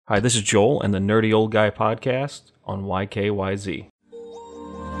Hi, this is Joel and the Nerdy Old Guy podcast on YKYZ.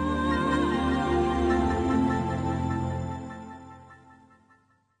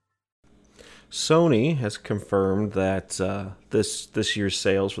 Sony has confirmed that this year's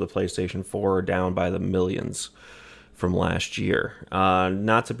sales for the PlayStation 4 are down by the millions from last year.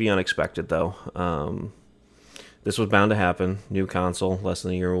 Not to be unexpected, though. This was bound to happen. New console, less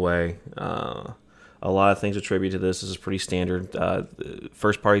than a year away. A lot of things attribute to this. This is pretty standard.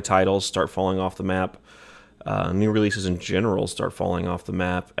 First-party titles start falling off the map. New releases in general start falling off the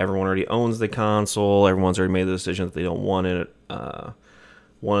map. Everyone already owns the console. Everyone's already made the decision that they don't want it.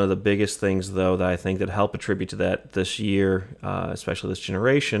 One of the biggest things, though, that I think that help attribute to that this year, especially this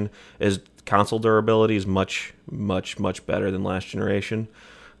generation, is console durability is much, much, much better than last generation.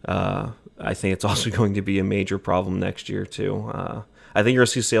 I think it's also going to be a major problem next year, too. I think you're going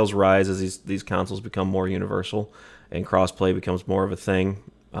to see sales rise as these consoles become more universal and crossplay becomes more of a thing,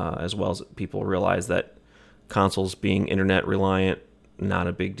 as well as people realize that consoles being internet reliant, not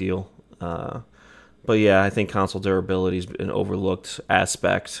a big deal. But yeah, I think console durability is an overlooked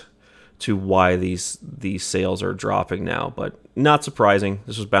aspect to why these sales are dropping now. But not surprising.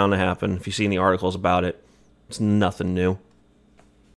 This was bound to happen. If you've seen the articles about it, it's nothing new.